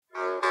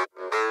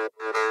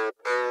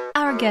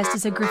our guest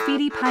is a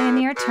graffiti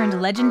pioneer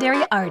turned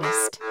legendary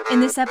artist. In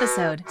this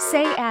episode,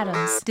 Cey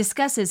Adams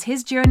discusses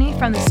his journey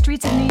from the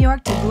streets of New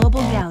York to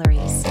global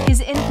galleries, his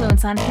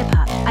influence on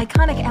hip-hop,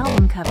 iconic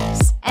album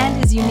covers, and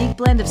his unique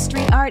blend of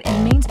street art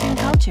and mainstream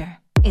culture.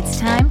 It's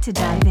time to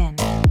dive in.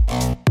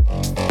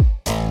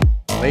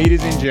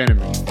 Ladies and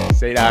gentlemen,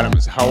 Cey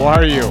Adams, how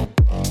are you?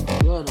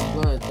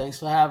 I'm good. Thanks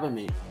for having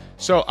me.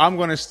 So I'm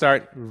going to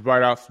start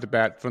right off the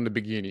bat from the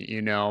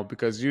beginning,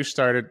 because you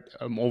started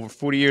over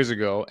 40 years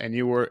ago and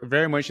you were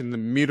very much in the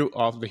middle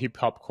of the hip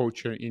hop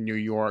culture in New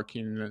York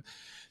in the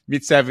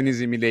mid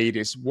 70s and mid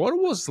 80s. What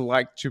was it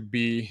like to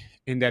be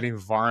in that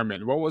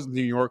environment? What was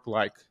New York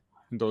like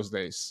in those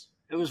days?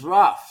 It was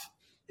rough.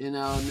 New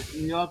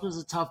York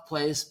was a tough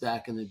place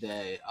back in the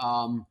day.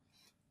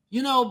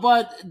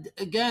 But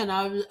again,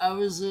 I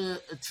was a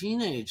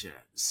teenager,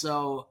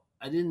 so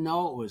I didn't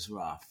know it was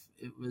rough.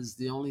 It was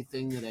the only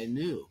thing that I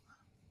knew.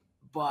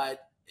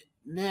 But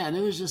man,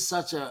 it was just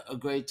such a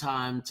great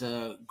time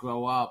to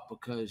grow up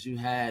because you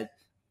had,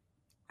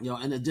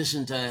 in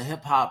addition to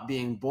hip hop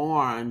being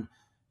born,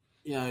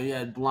 you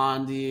had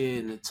Blondie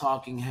and the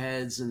Talking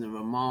Heads and the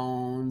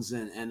Ramones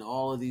and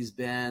all of these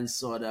bands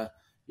sort of,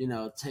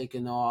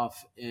 taking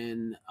off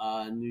in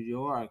New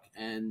York,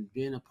 and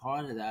being a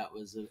part of that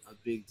was a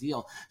big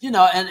deal. When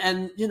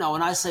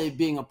I say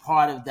being a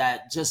part of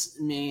that,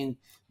 just mean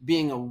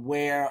being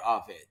aware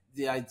of it.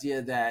 The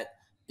idea that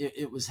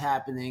it was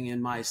happening in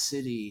my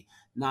city,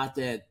 not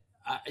that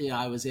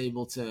I was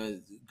able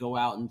to go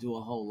out and do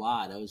a whole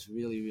lot. I was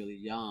really, really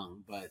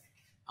young, but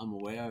I'm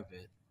aware of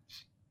it.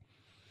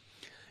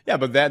 Yeah,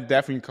 but that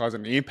definitely caused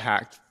an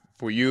impact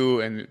for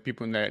you and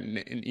people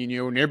in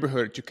your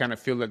neighborhood to kind of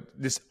feel that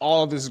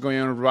all of this is going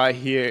on right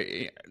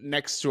here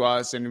next to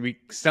us, and we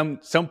some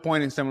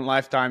point in some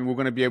lifetime we're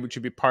going to be able to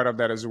be part of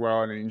that as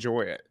well and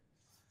enjoy it.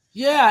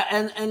 Yeah,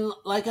 and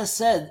like I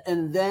said,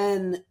 and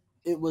then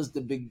it was the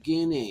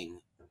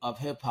beginning of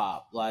hip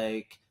hop.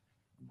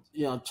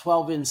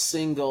 12-inch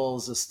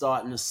singles are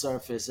starting to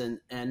surface, and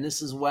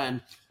this is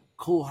when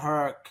Kool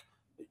Herc,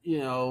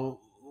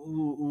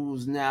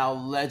 who's now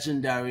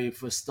legendary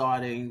for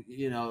starting,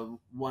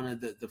 one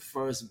of the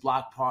first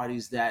block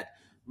parties that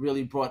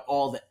really brought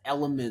all the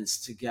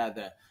elements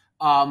together.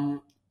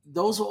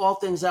 Those were all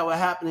things that were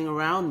happening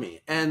around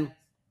me, and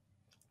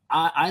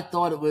I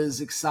thought it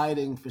was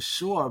exciting for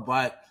sure,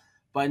 but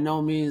by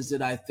no means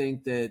did I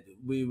think that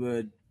we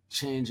were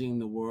changing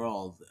the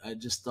world. I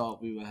just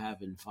thought we were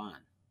having fun.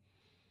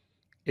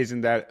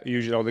 Isn't that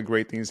usually all the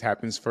great things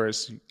happens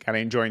first? Kind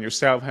of enjoying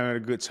yourself, having a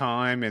good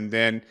time, and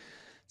then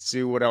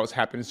see what else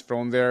happens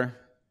from there?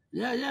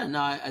 Yeah. No,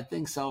 I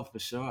think so for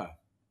sure.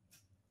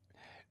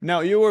 Now,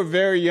 you were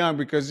very young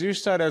because you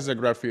started as a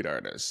graffiti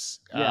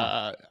artist.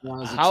 Yeah.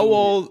 How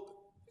old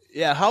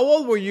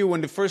were you when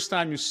the first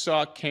time you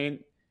saw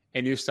Kane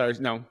and you started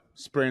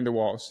spraying the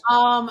walls?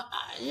 I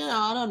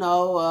don't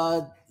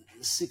know,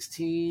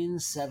 16,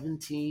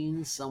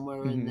 17,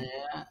 somewhere in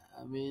there.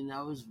 I mean,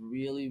 I was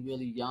really,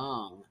 really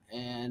young,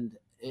 and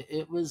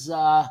it was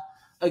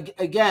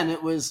again,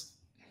 it was,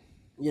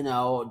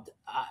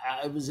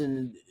 I was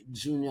in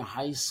junior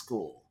high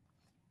school,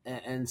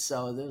 and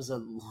so there was a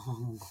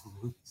long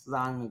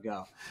time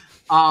ago.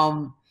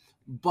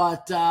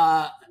 But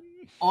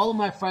all of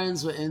my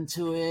friends were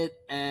into it,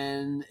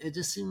 and it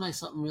just seemed like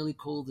something really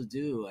cool to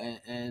do.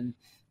 And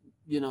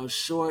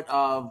short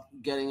of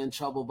getting in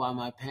trouble by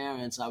my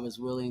parents, I was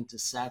willing to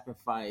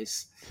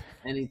sacrifice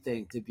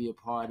anything to be a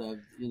part of,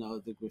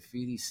 the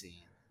graffiti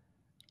scene.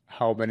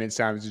 How many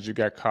times did you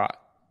get caught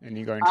and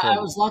you got in I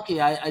trouble? was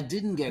lucky. I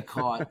didn't get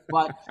caught,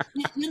 but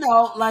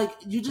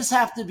you just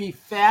have to be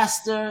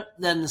faster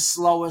than the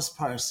slowest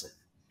person.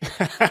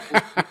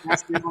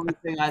 That's the only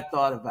thing I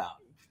thought about.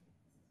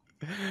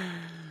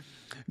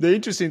 The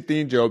interesting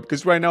thing, Joe,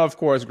 because right now, of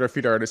course,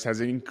 graffiti artist has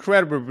an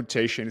incredible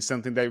reputation. It's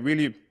something that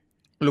really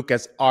look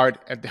at art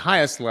at the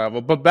highest level.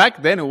 But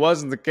back then, it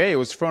wasn't the case. It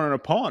was frowned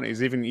upon.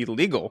 It's even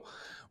illegal.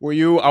 Were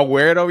you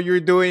aware of what you were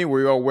doing? Were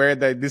you aware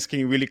that this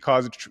can really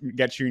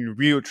get you in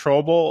real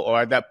trouble?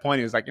 Or at that point,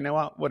 it was like, you know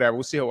what, whatever,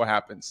 we'll see what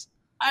happens.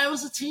 I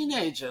was a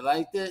teenager.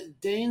 Like, the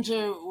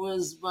danger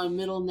was my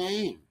middle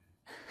name.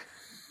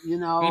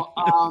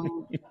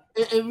 It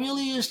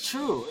really is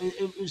true.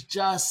 It was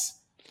just,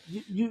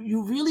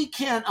 you really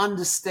can't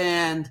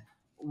understand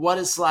what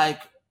it's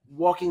like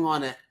walking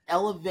on an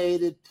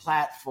elevated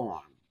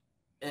platform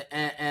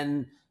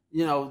and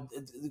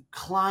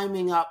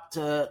climbing up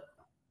to,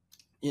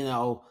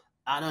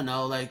 I don't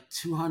know, like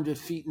 200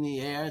 feet in the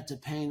air to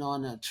paint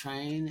on a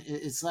train.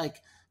 It's like,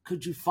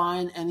 could you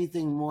find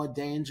anything more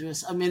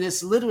dangerous? I mean,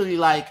 it's literally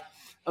like,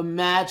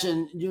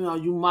 imagine,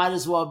 you might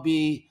as well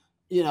be,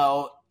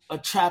 a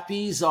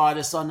trapeze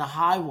artist on the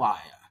high wire.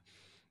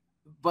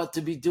 But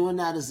to be doing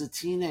that as a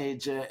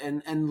teenager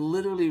and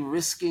literally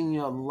risking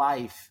your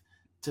life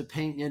to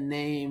paint your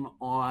name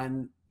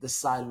on the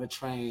side of a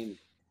train,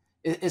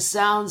 it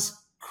sounds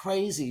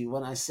crazy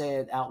when I say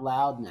it out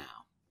loud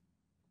now.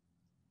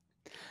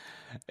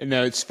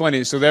 It's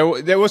funny. So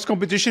there was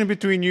competition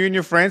between you and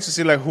your friends to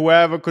see like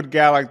whoever could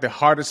get like the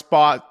hardest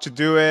spot to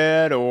do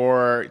it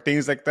or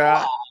things like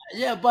that.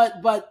 Yeah,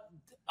 but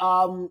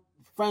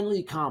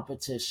friendly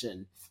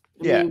competition.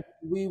 I Yeah. mean,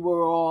 we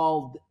were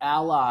all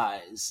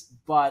allies,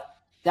 but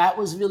that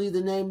was really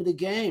the name of the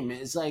game.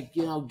 It's like,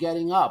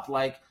 getting up,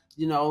 like,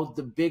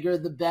 the bigger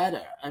the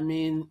better. I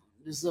mean,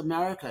 this is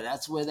America.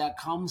 That's where that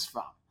comes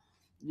from.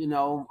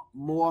 More,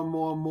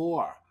 more,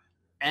 more.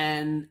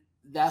 And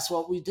that's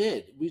what we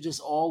did. We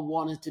just all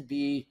wanted to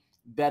be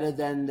better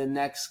than the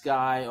next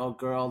guy or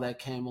girl that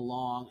came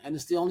along. And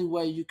it's the only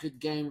way you could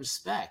gain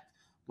respect,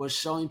 was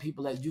showing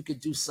people that you could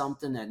do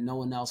something that no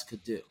one else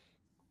could do.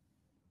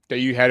 That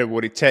you had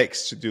what it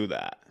takes to do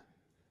that.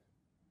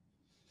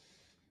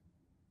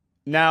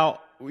 Now,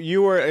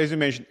 you were, as you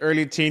mentioned,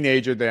 early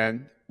teenager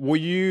then. What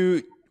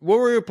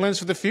were your plans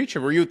for the future?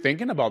 Were you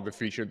thinking about the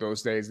future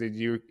those days? Did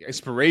you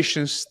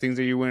aspirations, things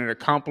that you wanted to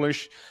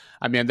accomplish?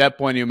 I mean, at that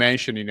point you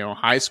mentioned,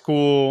 high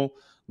school,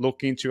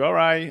 looking to, all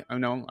right, I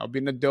know I'll be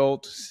an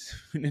adult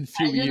in a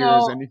few You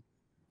years. know, And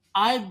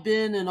I've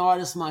been an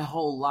artist my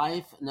whole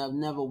life, and I've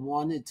never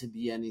wanted to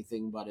be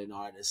anything but an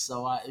artist.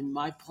 So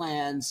my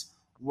plans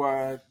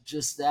were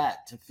just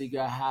that, to figure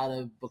out how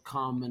to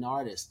become an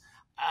artist.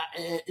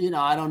 I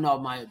don't know.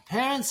 My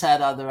parents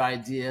had other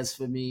ideas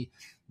for me,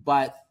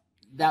 but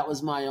that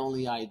was my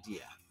only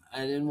idea.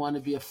 I didn't want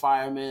to be a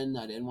fireman.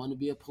 I didn't want to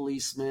be a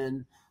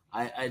policeman.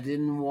 I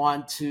didn't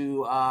want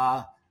to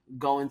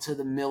go into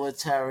the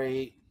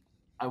military.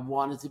 I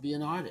wanted to be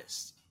an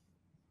artist.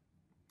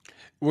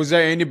 was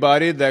there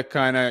anybody that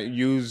kind of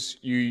use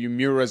you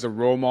mirror as a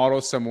role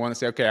model? Someone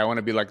say, okay, I want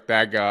to be like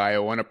that guy. I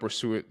want to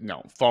pursue it.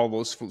 No, follow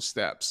those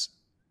footsteps.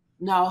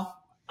 No,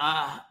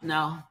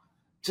 no,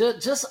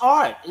 just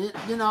art.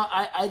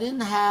 I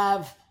didn't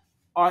have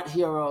art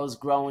heroes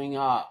growing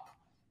up.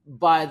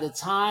 By the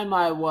time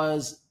I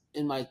was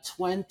in my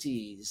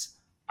 20s,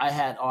 I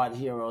had art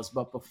heroes,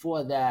 but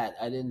before that,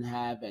 I didn't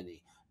have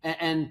any.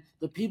 And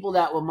the people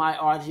that were my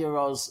art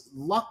heroes,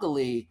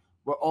 luckily,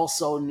 were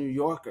also New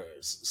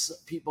Yorkers.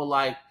 People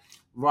like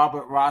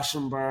Robert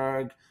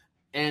Rauschenberg,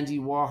 Andy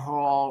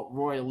Warhol,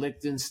 Roy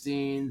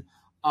Lichtenstein,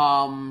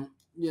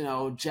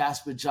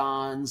 Jasper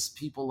Johns,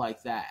 people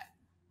like that.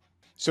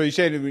 So you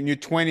said in your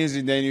 20s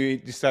and then you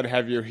decided to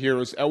have your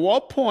heroes. At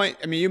what point,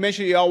 I mean, you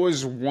mentioned you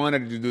always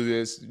wanted to do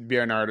this, be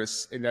an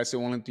artist, and that's the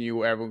only thing you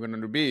were ever going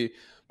to be.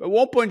 But at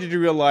what point did you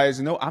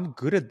realize, no, I'm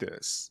good at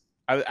this?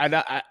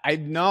 I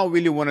now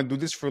really want to do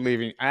this for a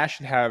living. I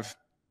actually have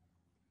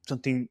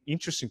something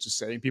interesting to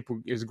say.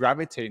 People is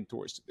gravitating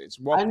towards this.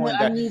 What point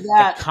I that knew that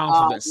that.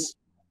 confidence?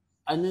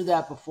 I knew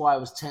that before I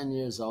was 10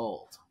 years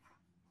old,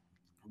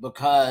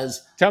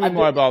 because Tell me I've been,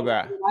 more about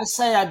that. when I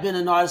say I've been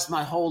an artist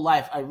my whole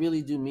life, I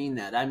really do mean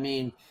that. I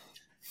mean,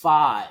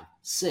 5,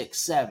 6,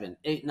 7,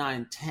 8,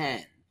 9,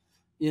 10,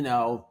 you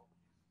know,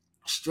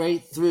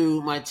 straight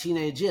through my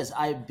teenage years.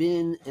 I've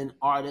been an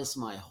artist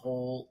my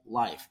whole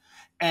life.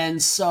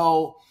 And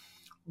so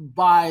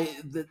by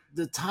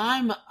the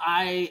time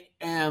I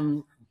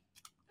am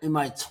in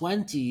my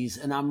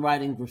 20s and I'm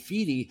writing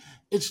graffiti,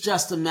 it's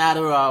just a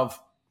matter of,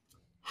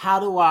 how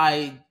do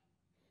I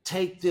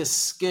take this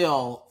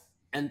skill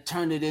and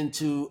turn it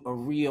into a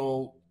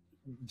real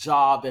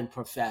job and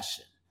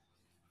profession?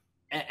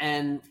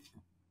 And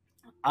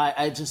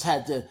I just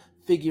had to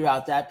figure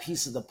out that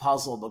piece of the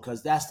puzzle,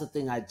 because that's the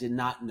thing I did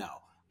not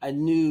know. I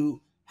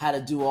knew how to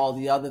do all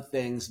the other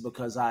things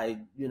because I,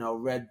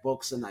 read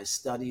books and I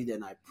studied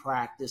and I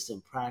practiced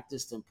and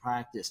practiced and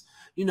practiced.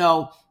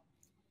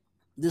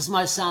 This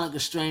might sound like a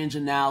strange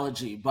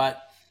analogy,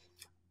 but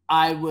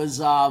I was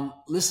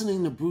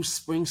listening to Bruce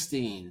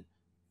Springsteen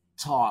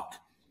talk,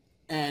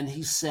 and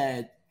he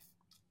said,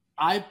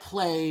 I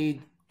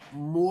played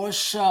more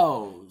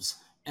shows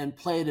and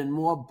played in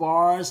more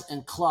bars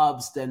and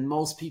clubs than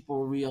most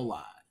people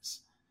realize.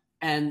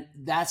 And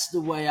that's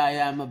the way I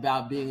am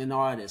about being an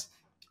artist.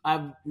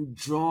 I've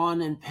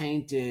drawn and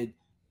painted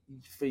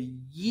for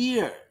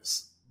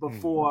years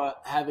before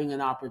having an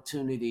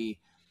opportunity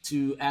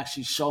to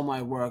actually show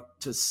my work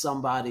to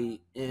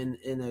somebody in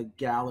a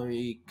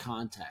gallery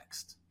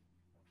context.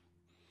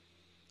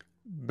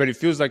 But it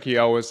feels like you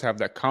always have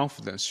that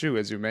confidence too,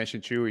 as you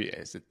mentioned too.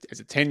 As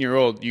a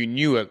 10-year-old, you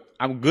knew it.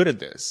 I'm good at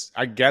this.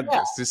 I get Yeah.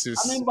 this. This I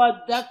is mean,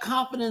 but that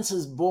confidence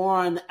is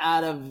born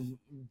out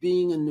of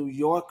being a New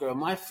Yorker.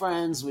 My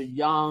friends were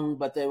young,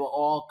 but they were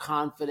all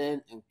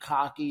confident and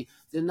cocky.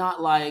 They're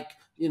not like,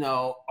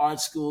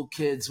 art school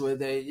kids where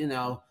they,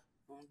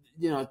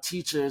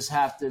 teachers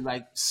have to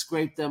like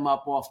scrape them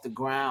up off the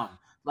ground.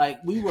 Like,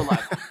 we were like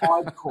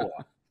hardcore.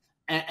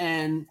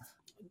 And,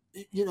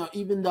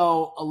 even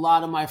though a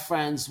lot of my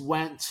friends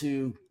went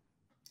to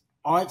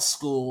art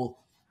school,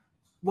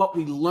 what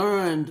we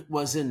learned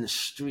was in the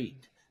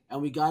street,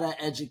 and we got our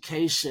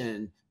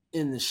education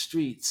in the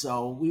street.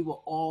 So we were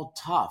all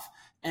tough.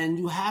 And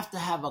you have to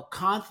have a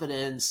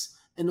confidence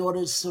in order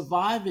to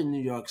survive in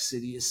New York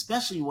City,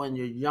 especially when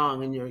you're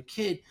young and you're a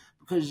kid,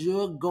 because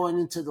you're going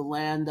into the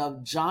land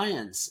of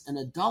giants and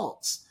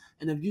adults.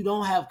 And if you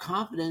don't have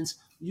confidence,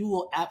 you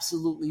will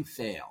absolutely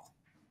fail.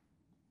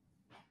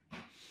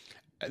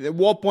 At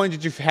what point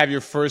did you have your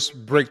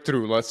first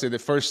breakthrough? Let's say the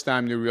first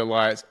time you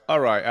realized,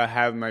 all right, I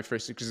have my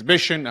first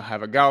exhibition, I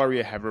have a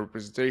gallery, I have a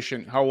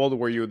representation. How old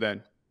were you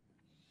then?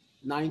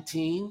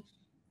 19.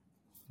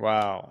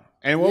 Wow.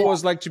 And what Yeah,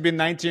 was it like to be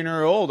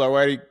 19-year-old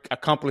already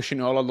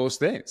accomplishing all of those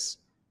things?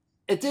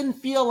 it didn't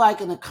feel like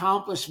an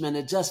accomplishment.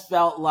 It just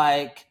felt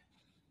like,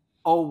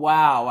 oh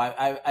wow,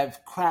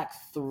 I've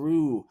cracked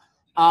through.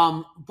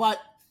 But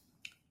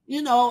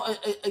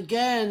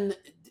again,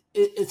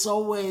 it's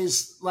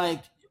always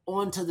like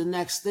on to the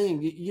next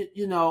thing.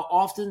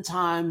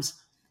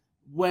 Oftentimes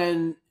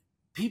when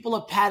people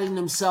are patting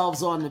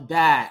themselves on the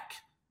back,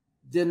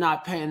 they're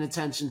not paying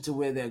attention to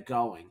where they're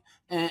going.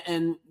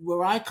 And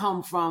where I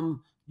come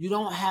from, you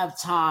don't have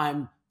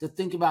time to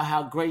think about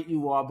how great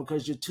you are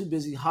because you're too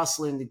busy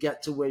hustling to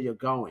get to where you're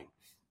going.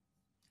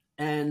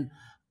 And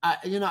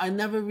I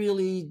never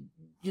really,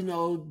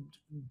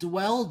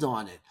 dwelled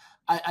on it.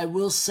 I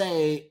will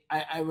say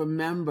I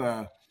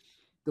remember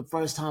the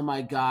first time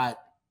I got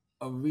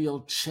a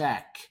real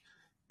check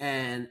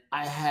and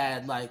I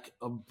had like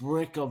a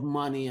brick of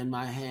money in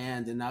my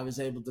hand and I was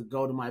able to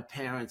go to my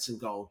parents and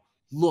go,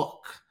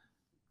 look,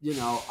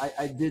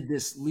 I did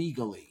this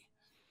legally.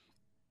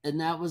 And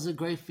that was a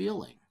great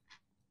feeling.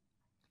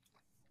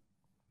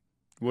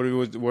 What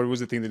was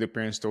the thing that the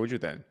parents told you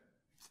then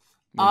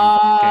when you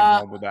came Uh,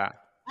 home with that?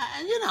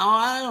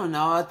 I don't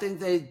know. I think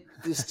they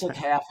just took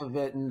half of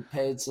it and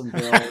paid some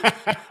bills.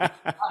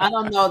 I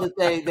don't know that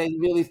they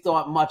really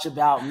thought much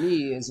about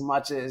me as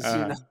much as,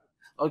 uh,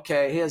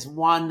 okay, here's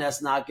one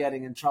that's not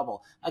getting in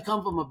trouble. I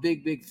come from a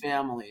big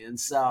family. And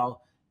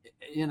so,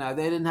 they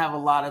didn't have a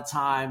lot of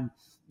time,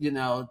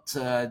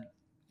 to,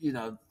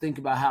 think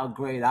about how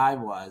great I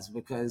was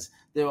because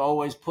they were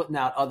always putting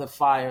out other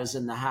fires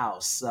in the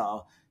house.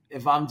 So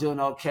if I'm doing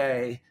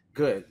okay,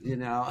 good.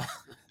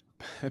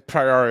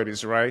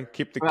 Priorities, right?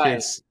 Keep the Right.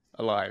 kids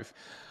alive.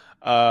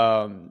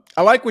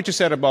 I like what you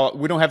said about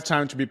we don't have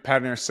time to be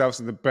patting ourselves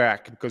in the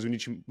back because we need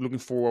to looking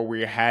for where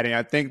we're heading.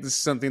 I think this is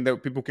something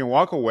that people can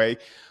walk away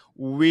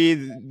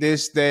with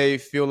this day,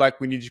 feel like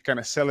we need to kind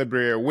of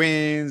celebrate our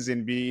wins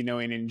and be,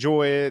 and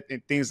enjoy it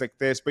and things like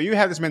this. But you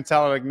have this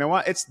mentality like, you know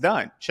what? It's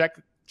done. Check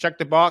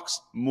the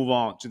box, move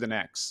on to the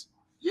next.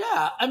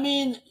 Yeah. I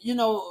mean,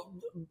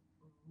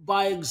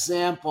 by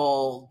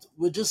example,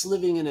 we're just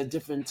living in a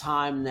different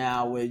time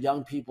now where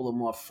young people are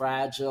more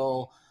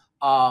fragile.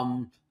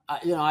 I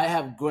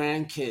have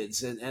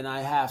grandkids and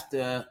I have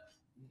to,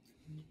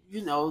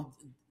 you know,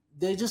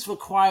 they just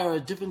require a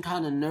different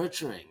kind of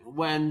nurturing.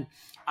 When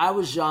I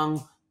was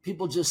young,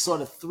 people just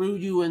sort of threw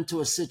you into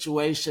a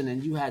situation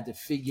and you had to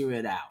figure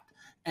it out.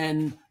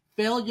 And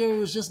failure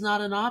was just not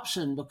an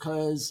option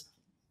because,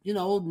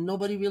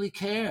 nobody really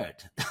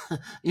cared.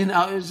 It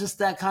was just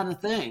that kind of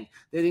thing.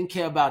 They didn't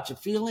care about your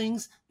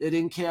feelings. They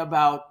didn't care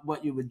about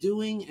what you were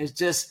doing. It's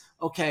just,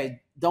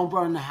 okay, don't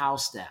burn the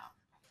house down.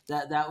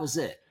 That was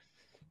it.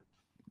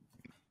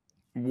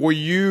 Were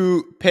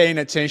you paying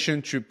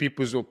attention to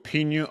people's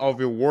opinion of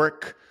your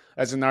work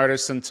as an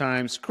artist?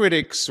 Sometimes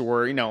critics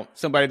or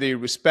somebody that you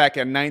respect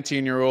at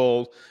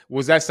 19-year-old.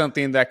 Was that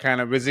something that kind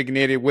of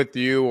resonated with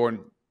you, or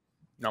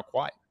not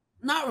quite?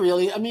 Not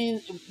really. I mean,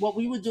 what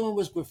we were doing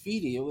was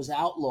graffiti. It was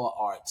outlaw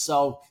art.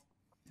 So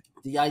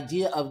the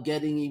idea of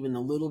getting even a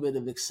little bit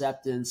of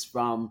acceptance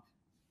from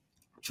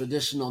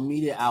traditional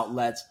media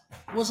outlets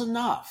was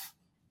enough.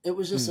 It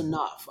was just Mm.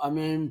 enough. I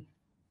mean,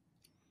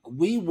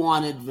 we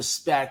wanted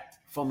respect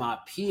from our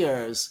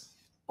peers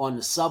on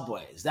the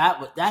subways.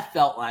 That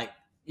felt like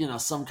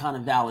some kind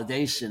of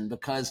validation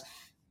because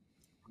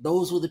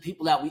those were the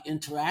people that we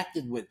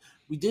interacted with.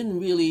 We didn't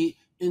really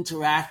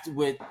interact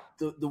with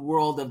the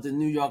world of the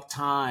New York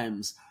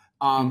Times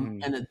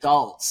Mhm. and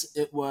adults.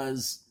 It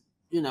was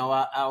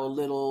our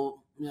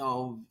little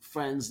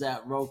friends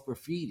that wrote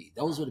graffiti.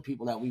 Those were the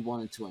people that we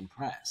wanted to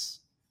impress.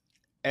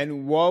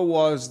 And what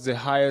was the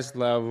highest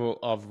level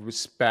of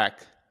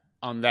respect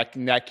on that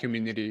in that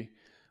community?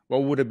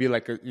 What would it be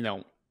like?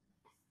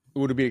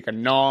 Would it be like a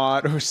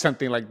nod or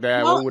something like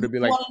that? No, What would you it be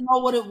like? want to know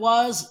what it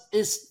was?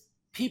 It's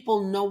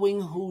people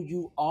knowing who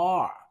you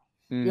are.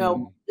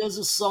 Mm. There's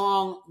a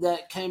song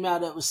that came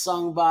out that was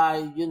sung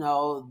by,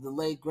 the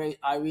late great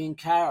Irene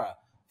Cara.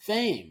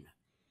 Fame.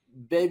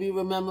 Baby,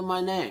 remember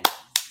my name.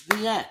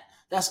 The end.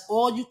 That's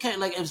all you can.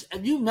 Like,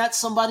 if you met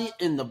somebody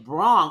in the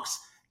Bronx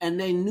and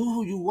they knew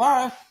who you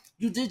were,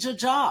 you did your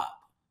job.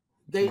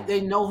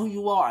 They know who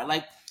you are.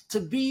 Like, to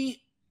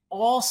be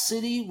all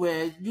city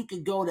where you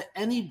could go to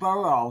any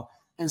borough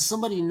and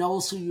somebody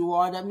knows who you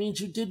are, that means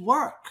you did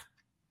work.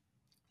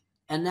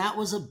 And that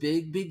was a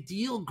big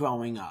deal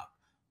growing up.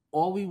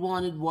 All we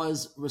wanted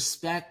was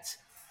respect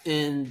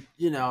in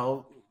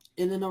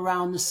and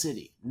around the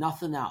city,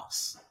 nothing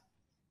else.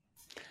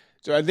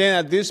 So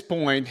then at this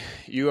point,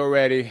 you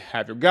already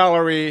have your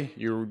gallery,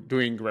 you're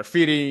doing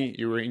graffiti,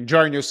 you were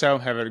enjoying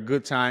yourself, having a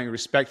good time,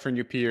 respect from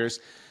your peers.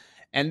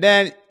 And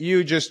then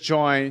you just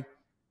join,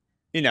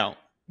 you know,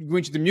 go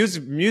into the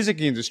music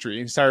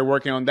industry and started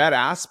working on that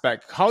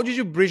aspect. How did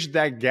you bridge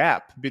that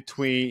gap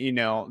between,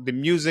 the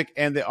music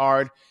and the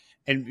art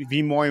and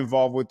be more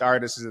involved with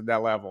artists at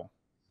that level?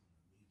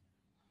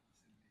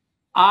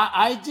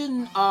 I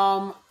didn't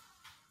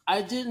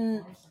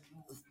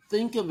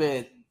think of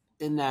it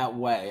in that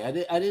way.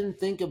 I didn't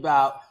think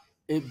about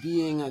it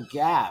being a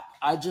gap.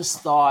 I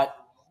just thought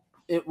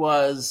it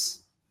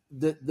was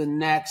the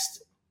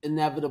next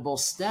inevitable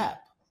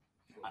step.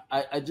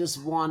 I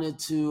just wanted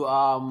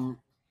to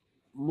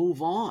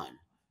move on,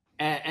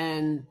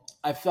 and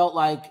I felt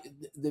like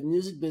the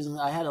music business.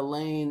 I had a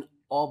lane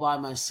all by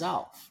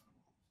myself.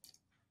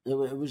 It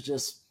was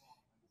just,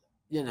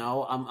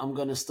 I'm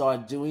going to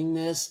start doing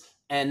this,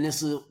 and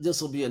this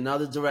will be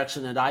another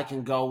direction that I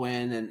can go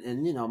in,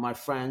 and my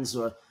friends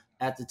were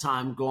at the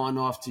time going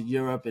off to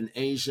Europe and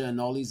Asia and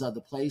all these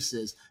other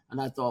places,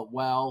 and I thought,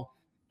 well,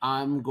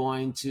 I'm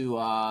going to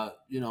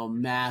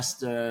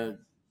master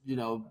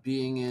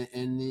being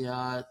in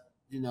the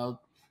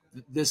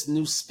this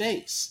new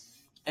space,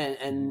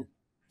 and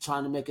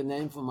trying to make a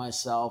name for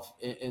myself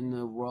in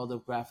the world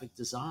of graphic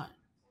design.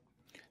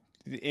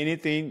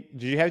 Anything,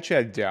 do you have to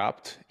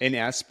adapt any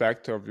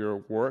aspect of your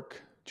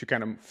work to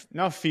kind of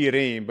not fit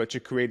in, but to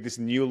create this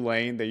new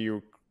lane that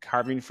you're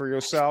carving for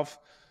yourself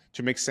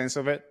to make sense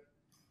of it?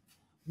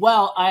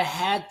 Well, I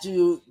had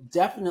to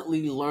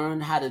definitely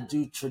learn how to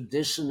do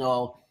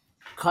traditional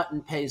cut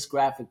and paste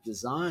graphic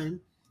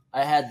design.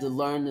 I had to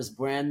learn this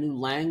brand new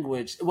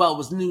language. Well, it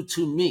was new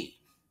to me.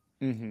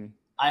 Hmm.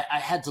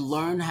 I had to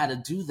learn how to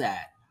do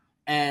that.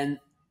 And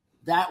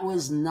that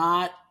was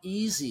not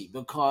easy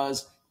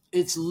because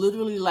it's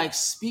literally like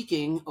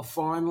speaking a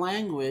foreign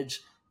language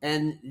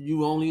and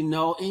you only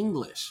know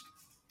English.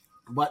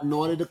 But in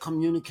order to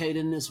communicate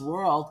in this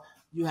world,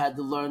 you had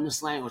to learn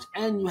this language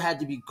and you had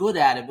to be good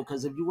at it,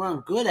 because if you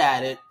weren't good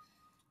at it,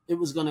 it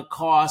was going to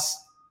cost,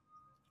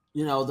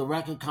 the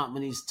record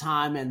companies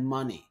time and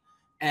money.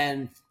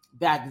 And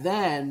back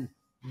then,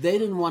 they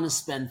didn't want to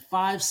spend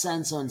 5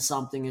 cents on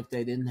something if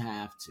they didn't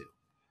have to.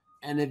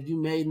 And if you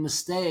made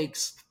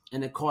mistakes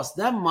and it cost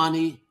them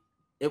money,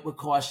 it would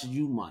cost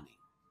you money.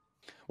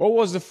 What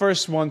was the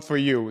first one for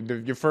you?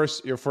 Your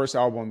first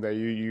album that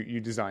you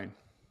designed?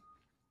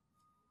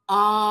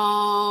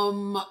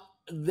 Um,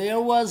 there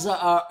was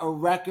a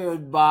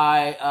record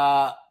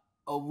by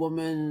a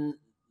woman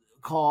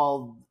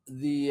called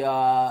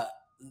the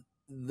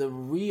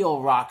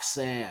real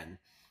Roxanne,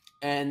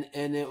 and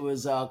it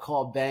was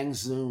called Bang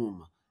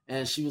Zoom,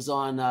 and she was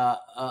on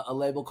a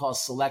label called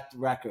Select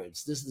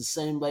Records. This is the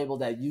same label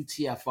that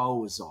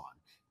UTFO was on.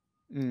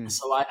 Mm.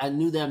 So I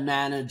knew their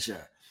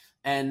manager,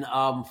 and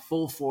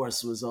Full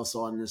Force was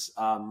also on this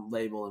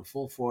label, and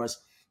Full Force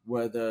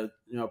were the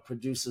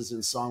producers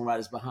and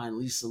songwriters behind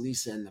Lisa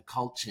Lisa and the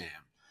Cult Jam.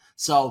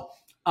 So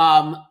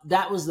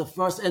that was the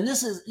first, and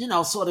this is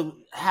sort of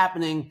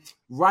happening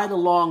right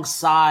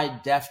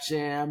alongside Def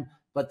Jam,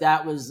 but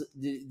that was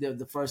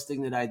the first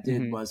thing that I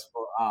did Hmm. was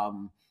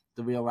for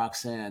the Real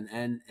Roxanne,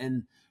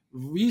 and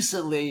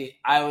recently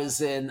I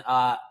was in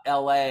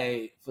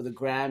L.A. for the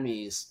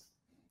Grammys,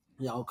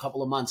 a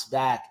couple of months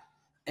back,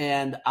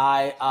 and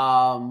I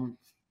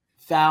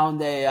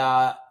found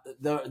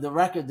the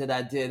record that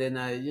I did in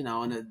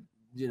a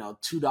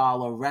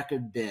 $2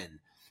 record bin,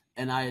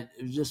 and I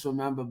just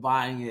remember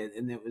buying it,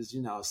 and it was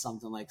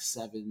something like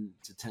 $7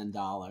 to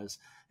 $10.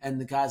 And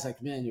the guy's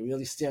like, "Man, you're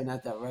really staring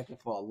at that record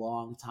for a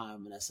long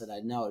time." And I said, "I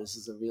know, this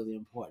is a really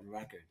important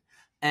record."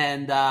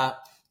 And I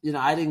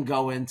didn't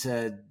go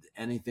into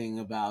anything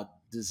about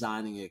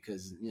designing it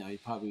because he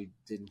probably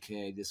didn't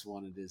care. He just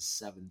wanted his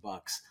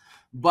 $7.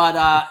 But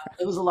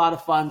it was a lot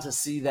of fun to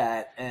see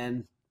that,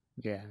 and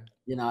Yeah,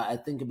 I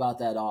think about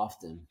that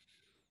often.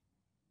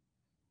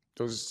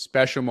 those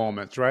special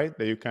moments, right?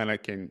 That you kind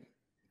of can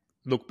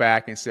look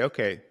back and say,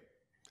 okay,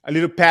 a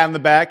little pat on the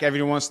back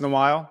every once in a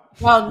while.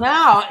 Well,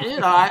 now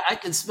I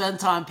can spend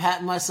time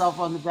patting myself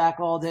on the back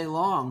all day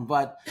long,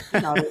 but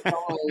there's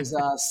always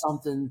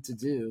something to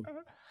do.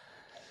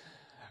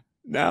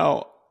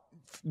 Now,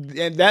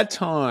 at that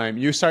time,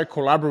 you start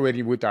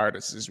collaborating with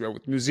artists as well,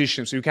 with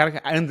musicians. So you kind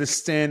of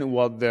understand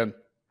what the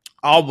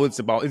album's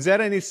about. Is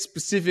there any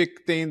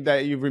specific thing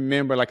that you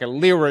remember, like a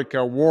lyric,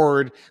 a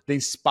word that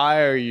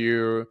inspire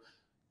you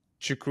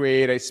to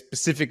create a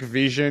specific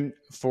vision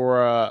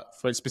for a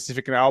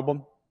specific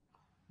album?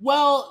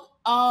 Well,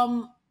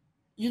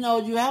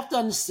 you have to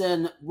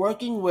understand,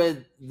 working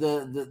with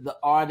the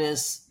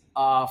artists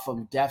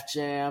from Def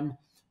Jam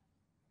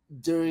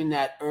during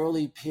that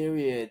early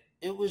period,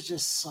 it was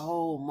just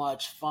so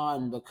much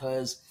fun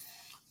because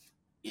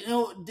you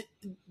know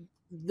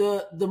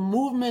th- the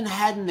movement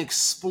hadn't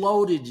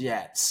exploded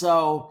yet,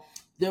 so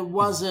there Mhm.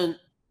 wasn't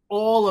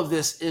all of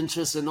this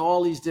interest in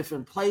all these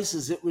different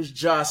places. It was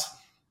just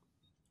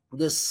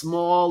this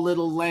small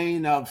little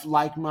lane of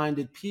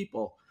like-minded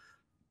people,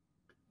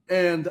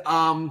 and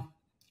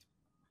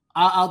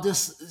I'll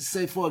just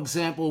say, for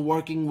example,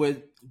 working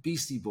with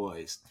Beastie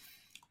Boys,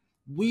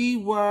 we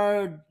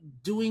were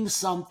doing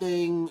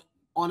something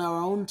on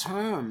our own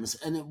terms,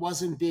 and it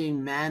wasn't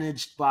being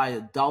managed by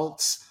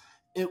adults.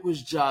 It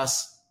was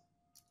just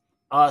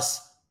us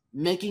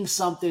making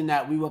something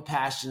that we were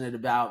passionate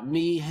about,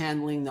 me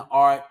handling the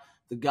art,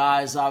 the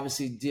guys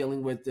obviously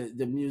dealing with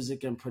the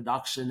music and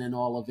production and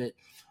all of it.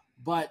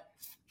 But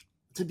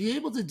to be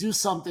able to do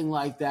something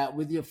like that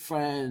with your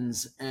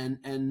friends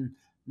and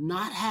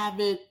not have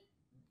it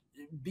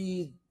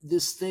be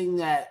this thing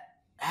that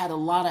had a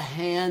lot of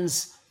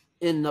hands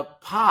in the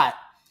pot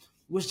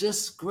was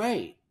just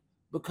great,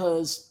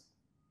 because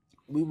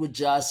we were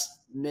just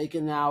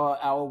making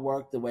our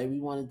work the way we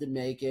wanted to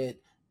make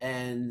it,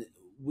 and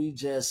we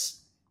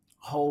just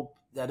hope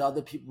that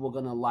other people were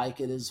going to like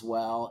it as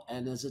well.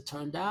 And as it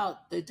turned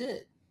out, they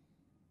did.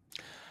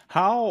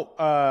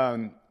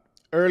 How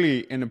early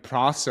in the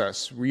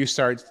process where you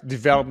start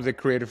developing the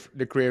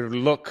creative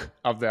look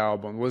of the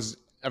album? Was,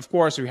 of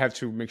course, we have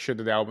to make sure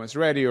that the album is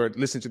ready or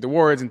listen to the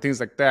words and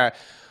things like that.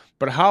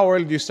 But how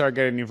early do you start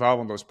getting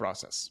involved in those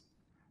process?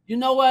 You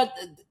know what?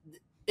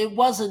 It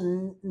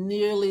wasn't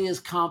nearly as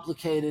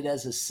complicated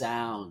as it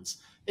sounds.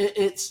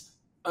 It's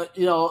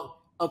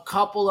a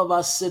couple of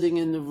us sitting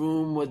in the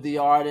room with the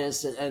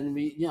artist, and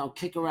we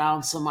kick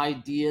around some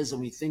ideas,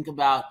 and we think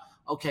about,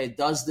 okay,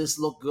 does this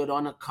look good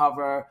on a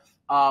cover?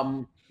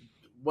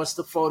 What's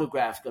the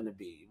photograph going to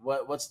be?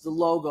 What's the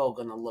logo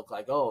going to look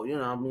like? Oh,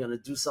 I'm going to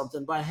do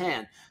something by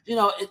hand.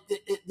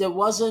 There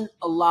wasn't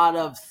a lot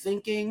of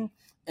thinking,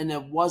 and there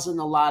wasn't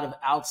a lot of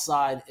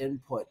outside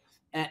input.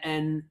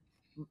 And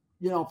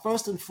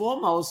first and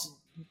foremost,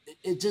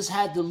 it just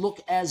had to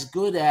look as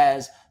good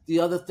as the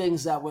other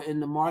things that were in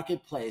the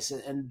marketplace.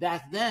 And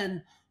back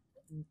then,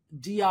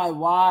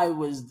 DIY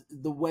was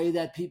the way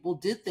that people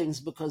did things,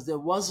 because there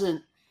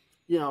wasn't,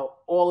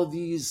 all of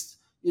these,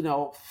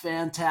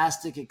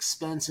 fantastic,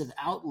 expensive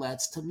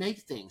outlets to make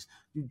things.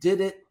 You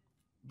did it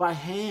by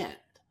hand.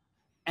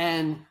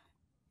 And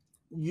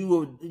you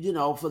were,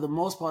 for the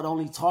most part,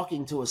 only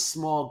talking to a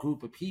small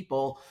group of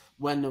people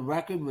when the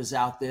record was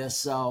out there.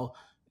 So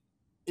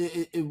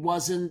it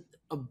wasn't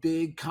a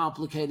big,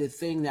 complicated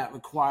thing that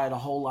required a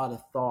whole lot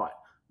of thought.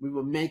 We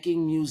were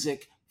making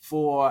music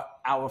for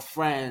our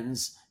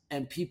friends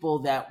and people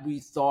that we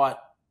thought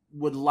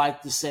would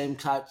like the same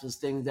types of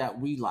things that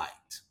we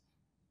liked.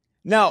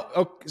 Now,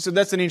 okay, so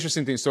that's an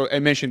interesting thing. So I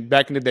mentioned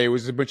back in the day, it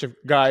was a bunch of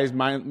guys,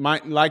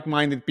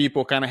 like-minded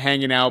people kind of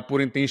hanging out,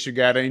 putting things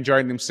together,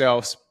 enjoying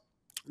themselves.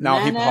 Now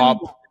hip hop,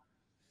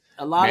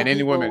 a lot men of and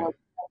people women. were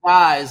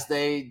guys,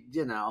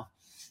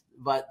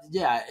 but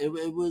yeah,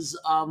 it was,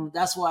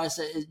 that's why I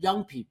say it's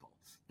young people.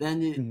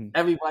 Then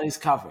everybody's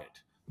covered.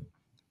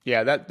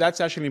 Yeah, that's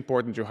actually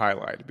important to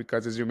highlight,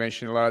 because as you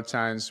mentioned, a lot of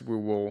times we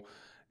will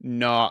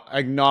not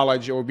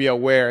acknowledge or be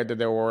aware that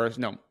there was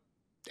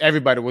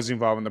everybody was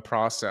involved in the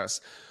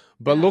process.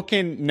 But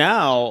looking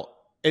now,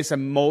 it's a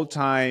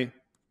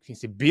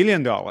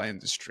multi-billion-dollar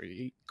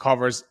industry. It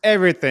covers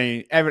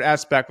everything, every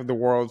aspect of the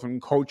world, from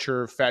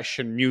culture,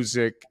 fashion,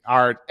 music,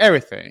 art,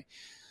 everything.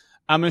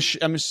 I'm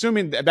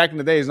assuming that back in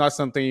the day is not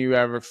something you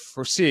ever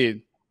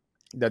foresee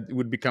that it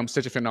would become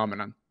such a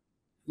phenomenon.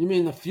 You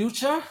mean the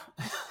future?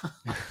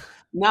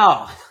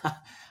 No.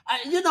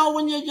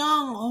 When you're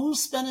young,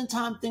 who's spending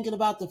time thinking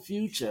about the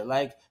future?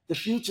 Like, the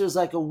future is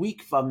like a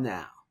week from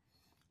now.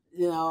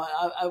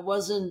 I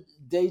wasn't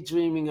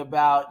daydreaming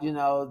about,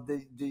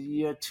 the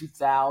year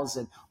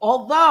 2000.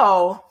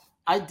 Although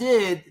I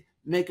did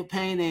make a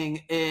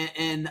painting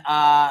in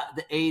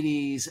the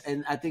 80s,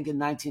 and I think in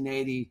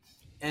 1980,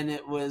 and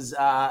it was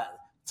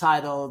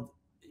titled,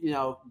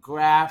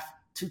 Graph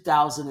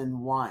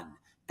 2001.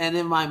 And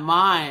in my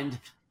mind,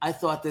 I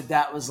thought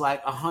that was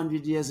like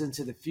 100 years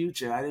into the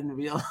future. I didn't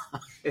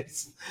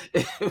realize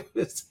it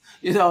was,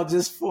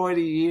 just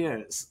 40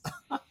 years.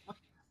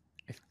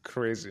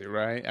 Crazy,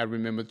 right? I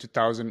remember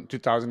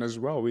 2000 as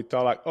well. We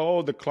thought like,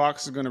 oh, the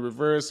clocks are going to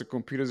reverse, the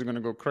computers are going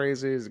to go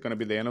crazy, it's going to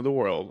be the end of the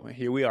world.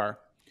 Here we are.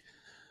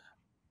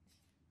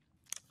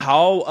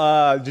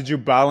 How did you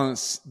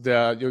balance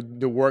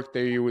the work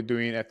that you were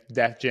doing at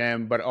Def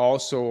Jam, but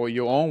also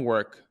your own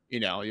work?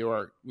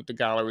 Your with the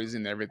galleries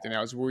and everything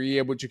else. Were you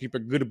able to keep a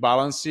good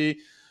balance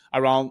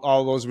around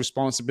all those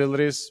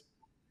responsibilities?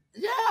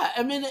 Yeah,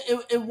 I mean,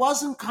 it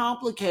wasn't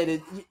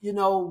complicated.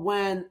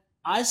 When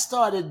I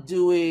started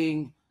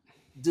doing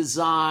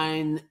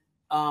design,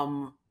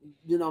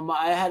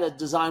 I had a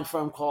design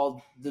firm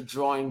called The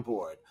Drawing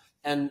Board,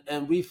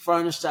 and we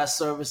furnished our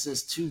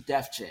services to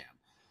Def Jam.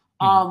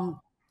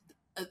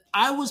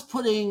 I was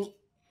putting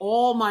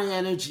all my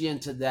energy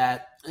into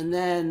that, and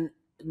then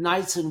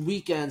nights and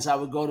weekends I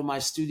would go to my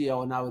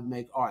studio and I would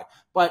make art.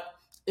 But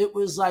it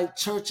was like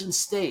church and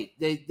state.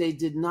 They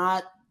did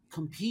not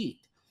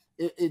compete.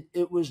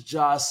 It was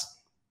just,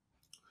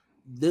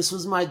 this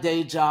was my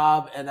day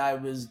job, and I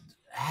was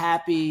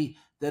happy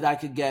that I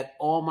could get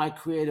all my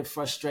creative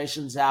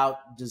frustrations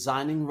out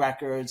designing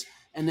records.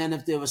 And then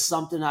if there was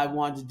something I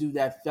wanted to do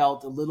that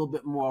felt a little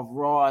bit more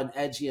raw and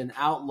edgy and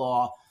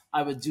outlaw,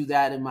 I would do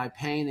that in my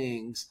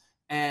paintings.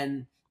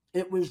 And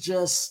it was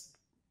just,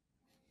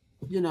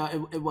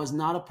 it was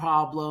not a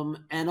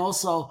problem. And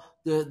also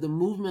the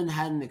movement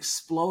hadn't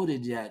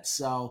exploded yet.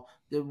 So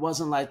it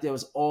wasn't like there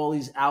was all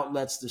these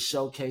outlets to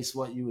showcase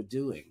what you were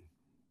doing.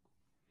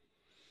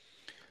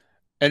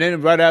 And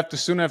then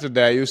soon after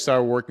that, you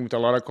start working with a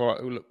lot of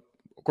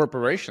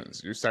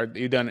corporations. You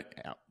done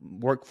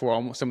work for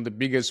almost some of the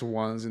biggest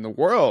ones in the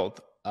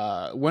world.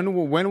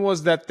 when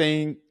was that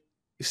thing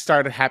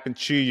started happen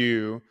to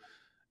you,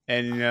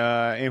 and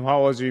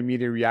how was your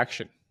immediate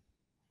reaction?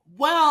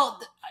 Well,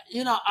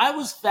 I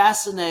was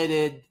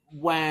fascinated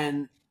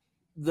when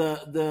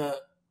the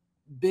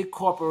big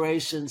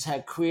corporations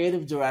had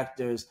creative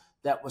directors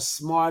that were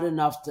smart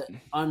enough to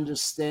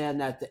understand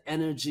that the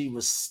energy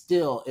was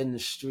still in the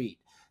street,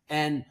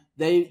 and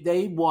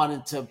they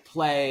wanted to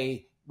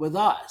play with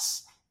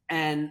us.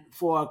 And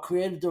for a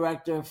creative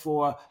director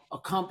for a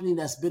company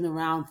that's been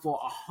around for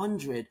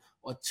 100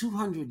 or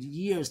 200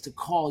 years to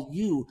call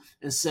you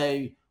and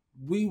say,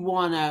 we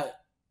want to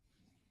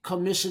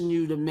commission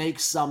you to make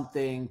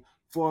something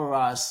for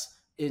us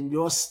in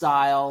your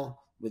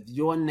style, with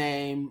your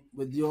name,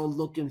 with your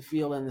look and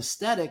feel and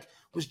aesthetic,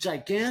 was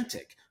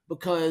gigantic,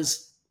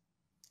 because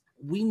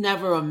we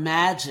never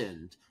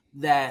imagined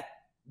that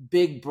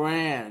big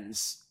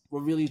brands were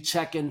really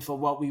checking for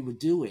what we were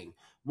doing,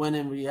 when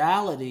in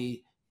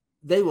reality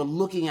they were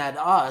looking at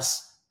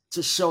us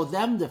to show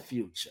them the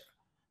future.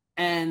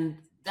 And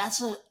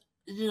that's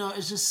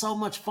it's just so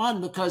much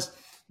fun, because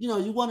you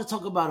want to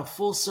talk about a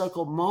full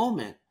circle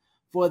moment,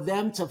 for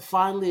them to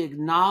finally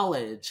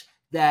acknowledge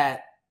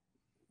that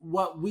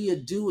what we are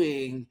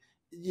doing,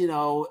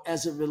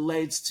 as it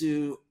relates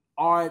to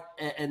art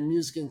and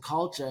music and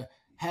culture,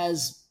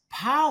 has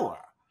power.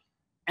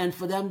 And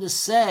for them to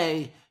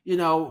say,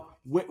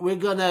 we're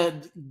going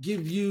to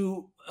give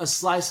you a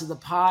slice of the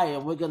pie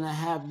and we're going to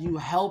have you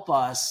help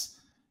us,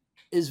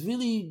 is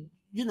really,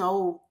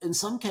 in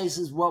some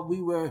cases, what we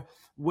were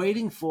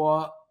waiting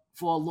for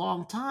a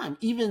long time,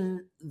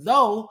 even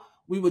though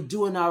we were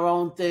doing our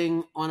own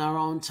thing on our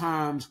own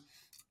terms.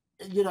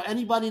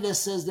 Anybody that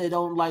says they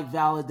don't like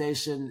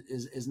validation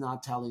is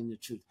not telling the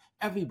truth.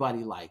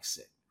 Everybody likes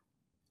it.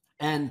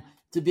 And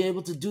to be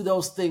able to do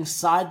those things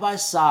side by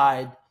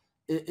side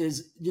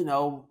is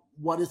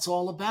what it's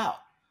all about.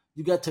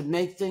 You got to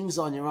make things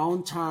on your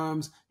own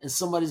terms, and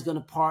somebody's going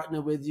to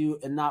partner with you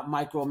and not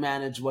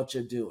micromanage what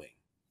you're doing.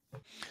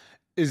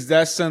 Is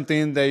that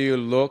something that you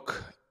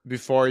look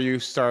before you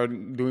start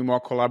doing more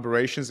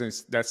collaborations? And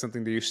that's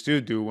something that you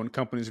still do when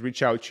companies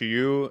reach out to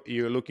you?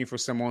 You're looking for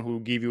someone who will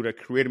give you the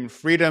creative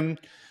freedom,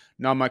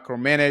 not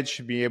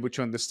micromanage, be able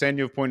to understand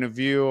your point of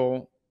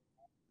view.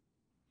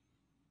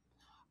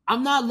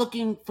 I'm not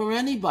looking for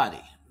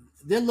anybody.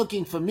 They're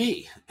looking for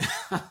me.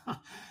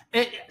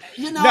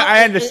 No,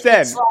 I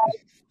understand. It's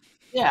like,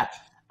 yeah,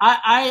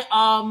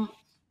 I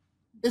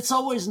it's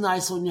always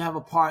nice when you have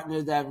a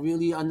partner that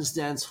really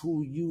understands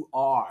who you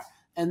are.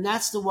 And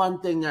that's the one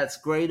thing that's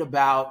great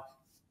about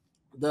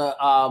the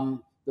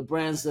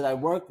brands that I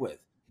work with,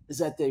 is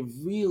that they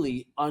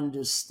really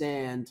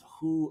understand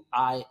who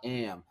I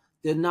am.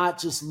 They're not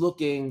just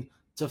looking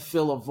to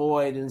fill a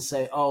void and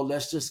say, "Oh,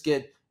 let's just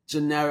get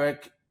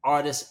generic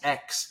artist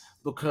X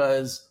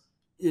because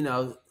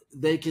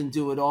they can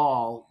do it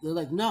all." They're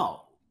like,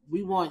 "No,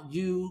 we want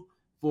you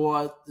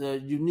for the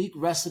unique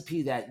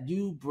recipe that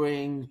you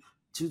bring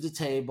to the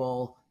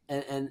table."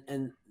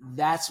 And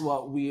that's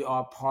what we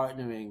are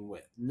partnering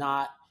with,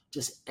 not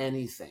just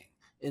anything.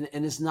 And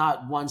it's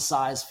not one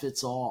size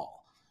fits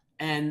all.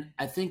 And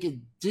I think it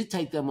did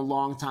take them a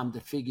long time to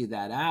figure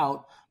that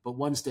out. But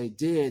once they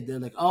did, they're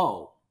like,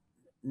 "Oh,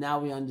 now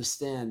we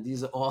understand.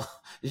 These are all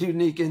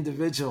unique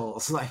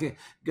individuals." Like,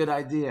 good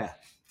idea.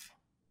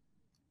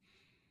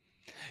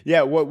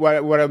 Yeah,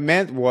 what I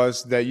meant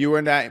was that you were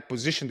in that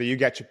position that you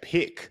got to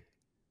pick.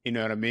 You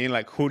know what I mean?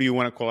 Like, who do you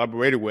want to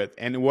collaborate with,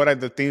 and what are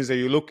the things that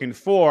you're looking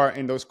for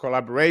in those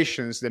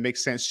collaborations that make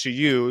sense to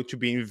you to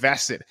be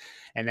invested?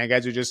 And I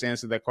guess you just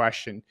answered that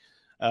question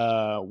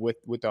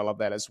with all of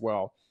that as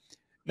well.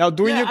 Now,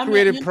 during Yeah, your I mean,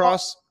 creative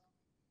process,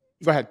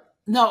 go ahead.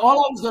 no, all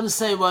I was going to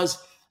say was,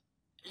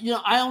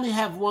 I only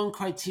have one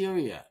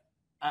criteria.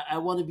 I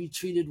want to be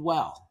treated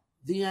well.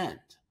 The end.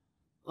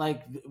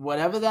 Like,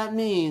 whatever that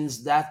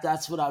means,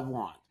 that's what I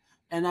want.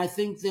 And I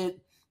think that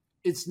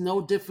it's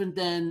no different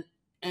than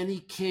any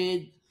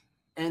kid,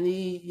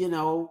 any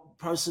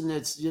person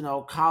that's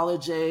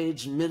college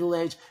age, middle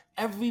age.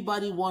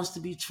 Everybody wants to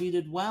be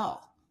treated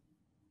well,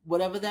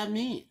 whatever that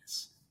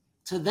means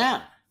to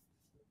them.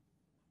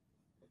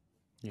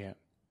 Yeah.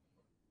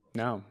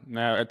 No,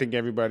 I think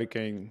everybody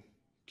can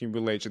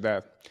relate to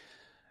that.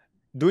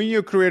 Doing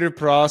your creative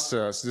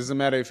process doesn't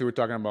matter if you were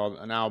talking about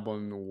an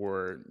album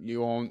or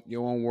your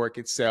own work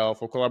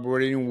itself or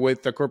collaborating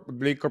with a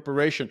big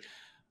corporation.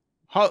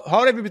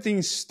 How did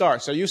everything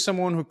start? So are you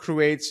someone who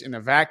creates in a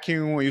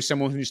vacuum? Are you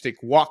someone who just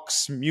take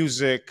walks,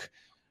 music?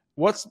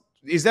 What's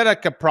is that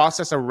like a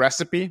process, a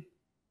recipe?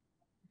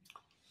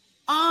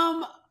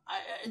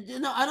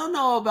 I don't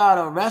know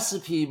about a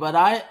recipe, but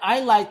I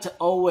like to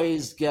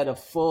always get a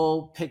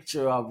full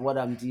picture of what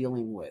I'm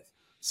dealing with.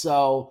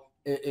 So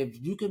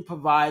if you can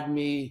provide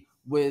me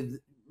with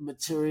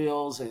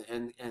materials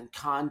and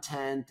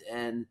content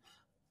and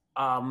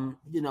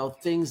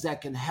things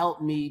that can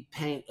help me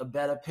paint a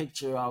better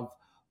picture of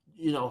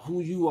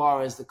who you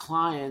are as the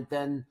client,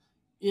 then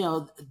you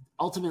know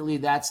ultimately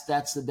that's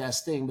the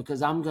best thing,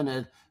 because I'm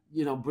gonna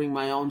bring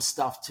my own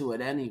stuff to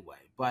it anyway.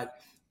 But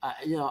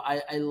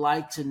I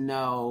like to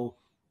know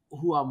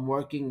who I'm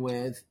working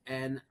with.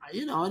 And,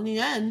 in the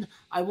end,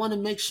 I want to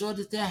make sure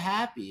that they're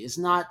happy. It's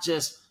not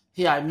just,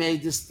 here, I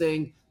made this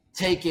thing,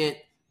 take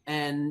it,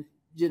 and,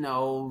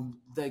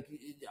 like,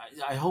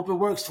 I hope it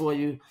works for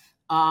you.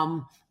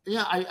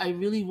 I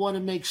really want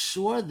to make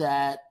sure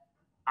that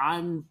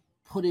I'm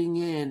putting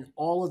in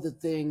all of the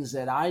things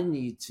that I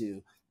need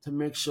to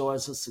make sure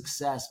it's a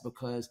success,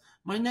 because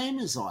my name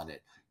is on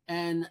it.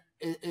 And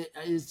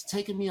it's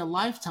taken me a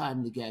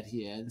lifetime to get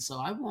here. And so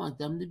I want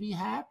them to be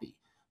happy.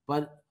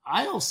 But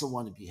I also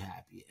want to be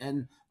happy.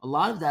 And a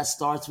lot of that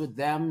starts with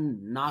them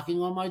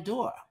knocking on my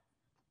door.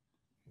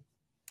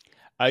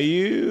 Are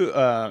you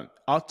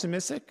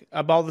optimistic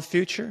about the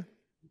future?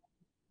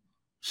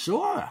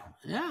 Sure.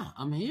 Yeah,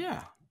 I'm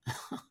here.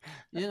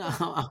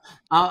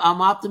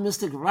 I'm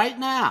optimistic right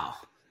now.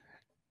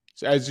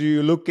 So as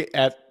you look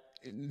at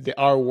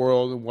our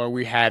world, where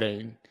we're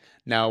heading,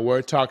 now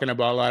we're talking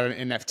about a lot of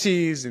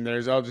NFTs, and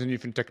there's obviously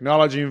different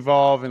technology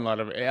involved, and a lot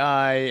of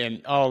AI,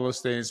 and all those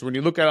things. When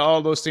you look at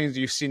all those things,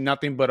 you see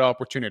nothing but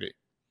opportunity.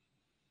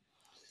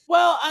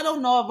 Well, I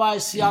don't know if I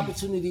see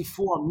opportunity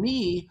for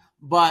me,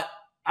 but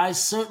I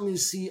certainly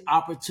see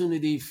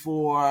opportunity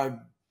for,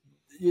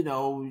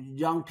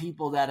 young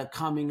people that are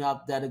coming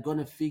up that are going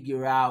to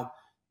figure out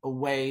a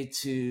way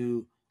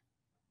to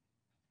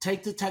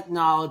take the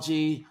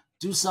technology,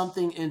 do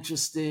something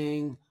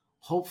interesting,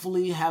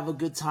 hopefully have a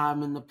good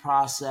time in the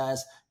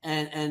process,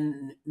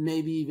 and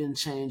maybe even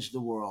change the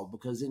world.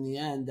 Because in the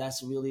end,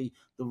 that's really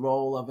the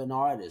role of an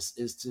artist,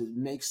 is to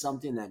make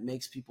something that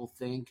makes people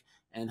think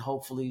and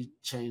hopefully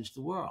change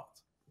the world.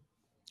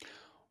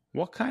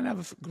 What kind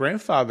of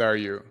grandfather are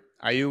you?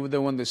 Are you the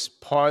one that's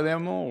part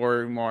them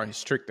or more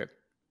restricted?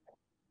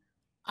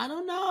 I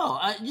don't know.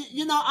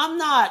 I'm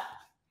not,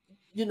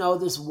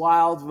 this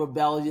wild,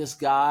 rebellious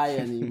guy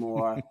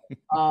anymore.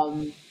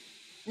 um,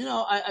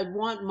 I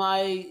want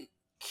my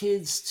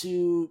kids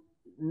to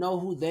know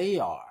who they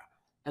are,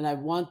 and I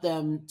want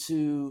them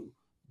to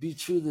be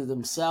true to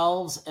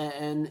themselves.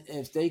 And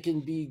if they can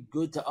be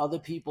good to other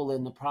people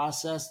in the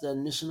process,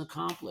 then mission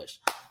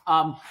accomplished.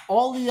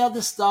 All the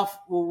other stuff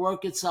will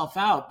work itself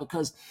out,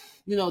 because,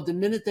 the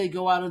minute they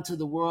go out into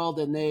the world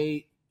and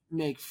they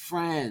make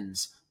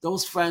friends,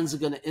 those friends are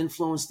going to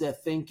influence their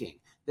thinking.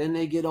 Then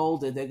they get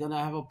older, they're going to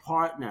have a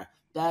partner.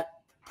 That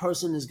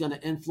person is going to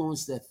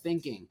influence their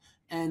thinking.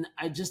 And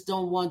I just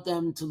don't want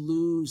them to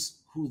lose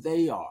who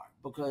they are,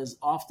 because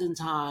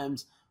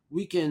oftentimes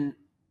we can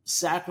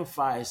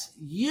sacrifice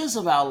years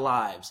of our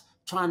lives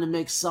trying to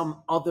make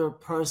some other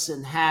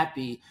person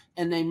happy,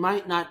 and they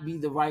might not be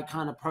the right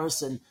kind of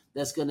person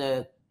that's going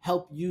to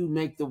help you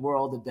make the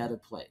world a better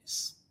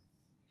place.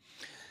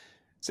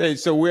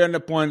 So we're at the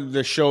point of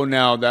the show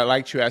now that I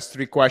like to ask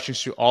 3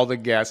 questions to all the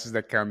guests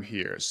that come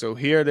here. So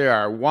here they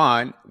are.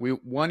 1, we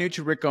want you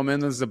to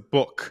recommend us a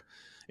book.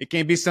 It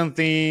can be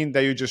something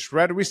that you just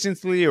read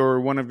recently or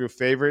one of your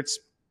favorites.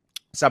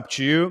 It's up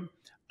to you.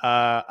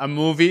 A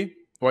movie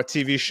or a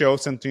TV show,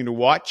 something to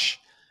watch.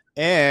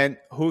 And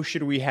who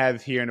should we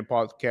have here in the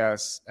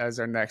podcast as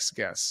our next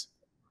guest?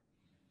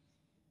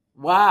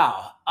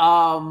 Wow.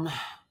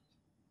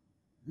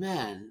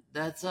 Man,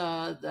 that's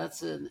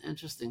an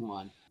interesting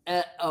one.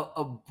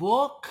 A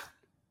book,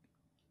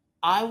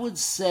 I would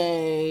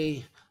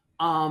say,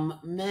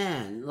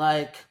 man,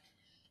 like,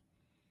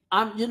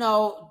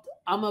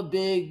 I'm a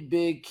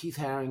big Keith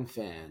Haring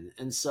fan.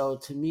 And so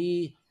to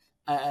me,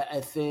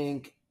 I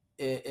think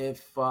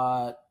if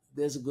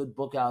there's a good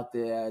book out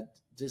there,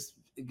 just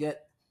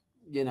get,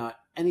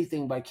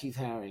 anything by Keith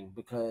Haring,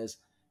 because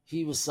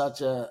he was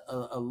such a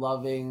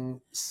loving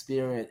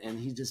spirit, and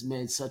he just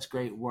made such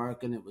great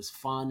work, and it was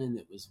fun and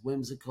it was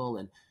whimsical,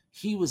 and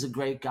he was a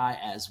great guy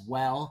as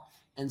well.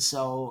 And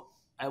so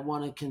I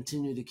want to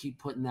continue to keep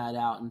putting that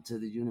out into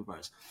the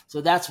universe. So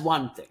that's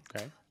one thing.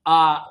 Okay.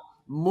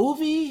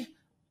 Movie,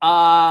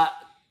 my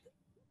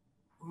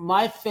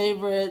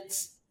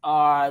favorites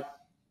are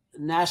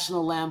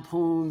National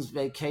Lampoon's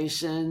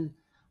Vacation,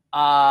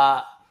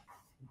 or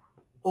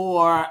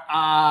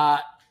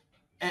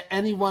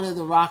any one of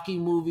the Rocky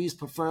movies,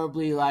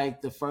 preferably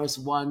like the first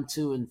 1,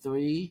 2, and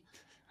 3.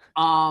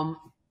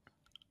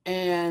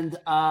 And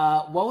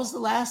what was the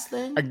last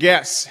thing? A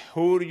guess.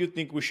 Who do you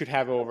think we should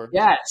have over?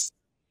 Yes.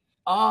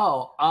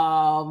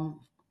 Oh,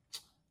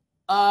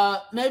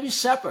 maybe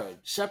Shepard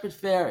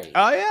Fairey.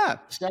 Oh, yeah.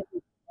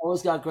 Shepard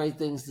always got great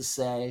things to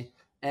say,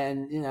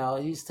 and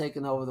he's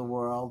taken over the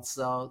world,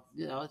 so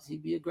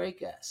he'd be a great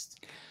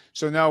guest.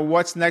 So now,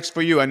 what's next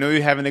for you? I know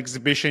you have an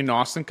exhibition in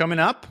Austin coming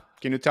up.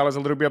 Can you tell us a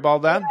little bit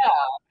about that?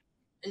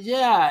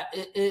 Yeah.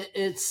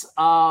 It's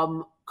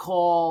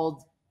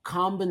called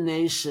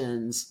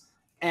Combinations,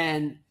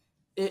 and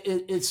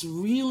it's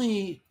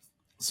really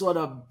sort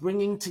of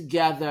bringing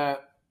together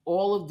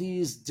all of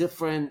these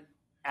different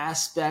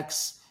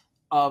aspects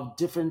of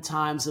different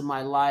times in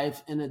my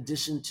life, in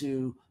addition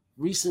to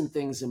recent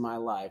things in my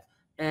life.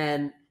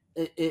 And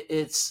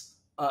it's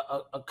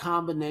a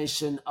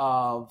combination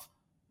of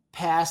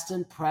past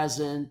and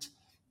present,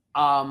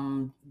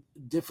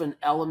 different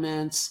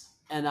elements.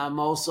 And I'm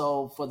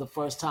also, for the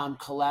first time,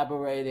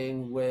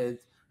 collaborating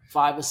with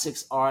 5 or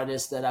 6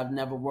 artists that I've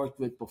never worked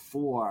with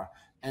before.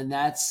 And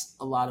that's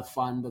a lot of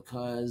fun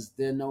because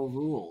there are no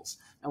rules.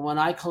 And when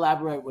I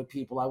collaborate with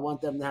people, I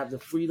want them to have the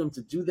freedom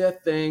to do their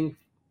thing,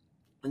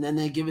 and then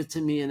they give it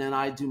to me, and then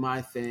I do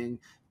my thing.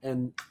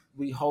 And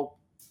we hope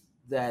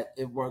that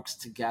it works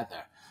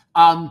together.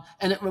 And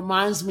it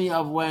reminds me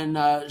of when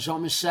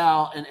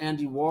Jean-Michel and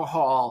Andy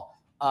Warhol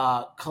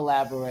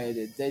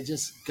collaborated. They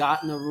just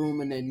got in a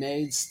room and they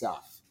made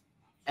stuff.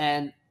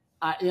 And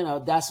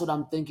that's what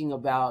I'm thinking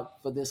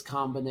about for this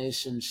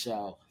combination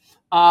show.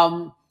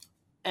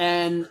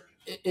 And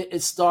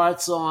it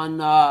starts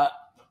on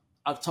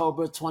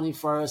October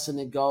 21st, and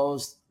it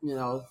goes,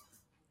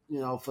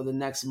 for the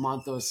next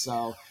month or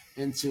so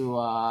into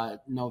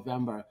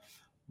November.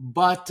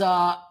 But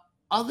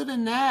other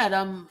than that,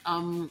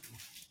 I'm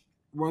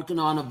working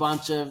on a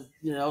bunch of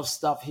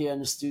stuff here in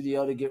the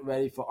studio to get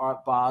ready for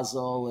Art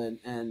Basel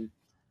and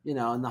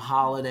in the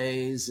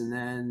holidays, and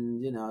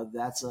then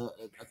that's a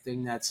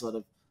thing that sort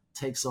of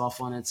takes off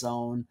on its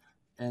own,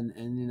 and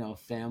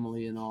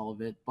family and all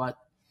of it. But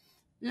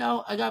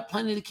I got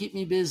plenty to keep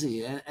me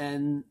busy,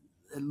 and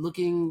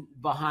looking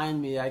behind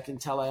me, I can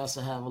tell I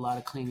also have a lot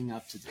of cleaning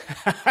up to do.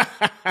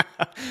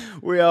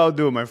 We all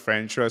do, my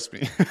friend. Trust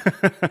me.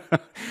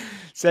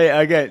 Say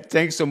again,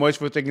 thanks so much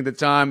for taking the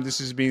time. This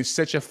has been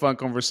such a fun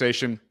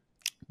conversation.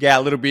 Yeah,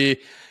 a little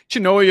bit to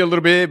know you a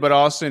little bit, but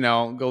also,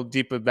 go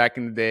deeper back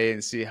in the day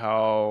and see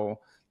how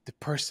the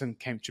person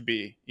came to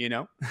be,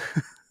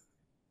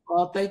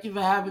 Well, thank you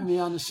for having me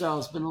on the show.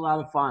 It's been a lot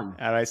of fun.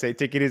 All right, say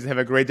take it easy. Have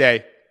a great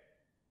day.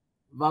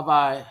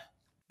 Bye-bye.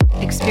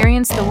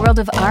 Experience the world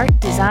of art,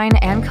 design,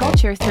 and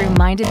culture through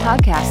Minded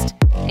Podcast.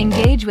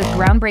 Engage with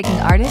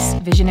groundbreaking artists,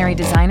 visionary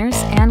designers,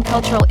 and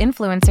cultural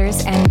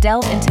influencers, and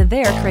delve into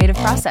their creative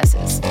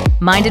processes.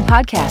 Minded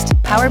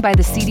Podcast, powered by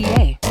the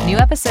CDA. New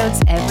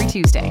episodes every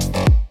Tuesday.